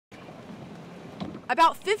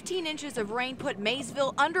About 15 inches of rain put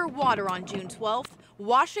Maysville underwater on June 12th,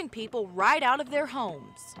 washing people right out of their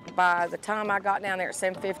homes. By the time I got down there at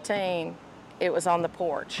 7:15, it was on the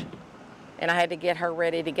porch, and I had to get her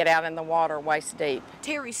ready to get out in the water waist deep.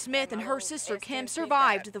 Terry Smith and her sister Kim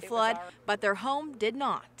survived the flood, but their home did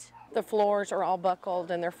not. The floors are all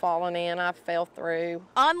buckled and they're falling in. I fell through.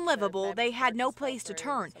 Unlivable, they had no place to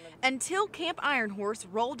turn until Camp Iron Horse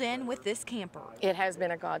rolled in with this camper. It has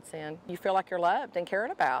been a godsend. You feel like you're loved and cared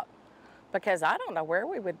about, because I don't know where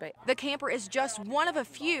we would be. The camper is just one of a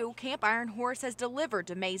few Camp Iron Horse has delivered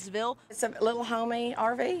to Maysville. It's a little homey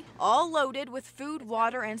RV. All loaded with food,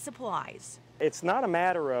 water, and supplies. It's not a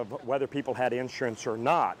matter of whether people had insurance or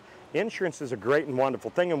not. Insurance is a great and wonderful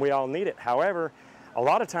thing, and we all need it. However, a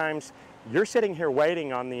lot of times you're sitting here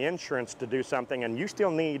waiting on the insurance to do something, and you still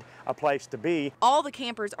need a place to be. All the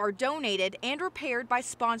campers are donated and repaired by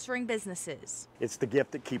sponsoring businesses. It's the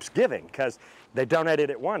gift that keeps giving, because they donated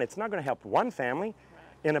it one. It's not going to help one family.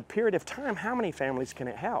 In a period of time, how many families can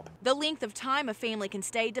it help? The length of time a family can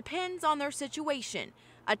stay depends on their situation.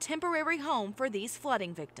 A temporary home for these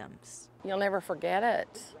flooding victims. You'll never forget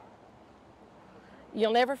it.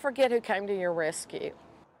 You'll never forget who came to your rescue.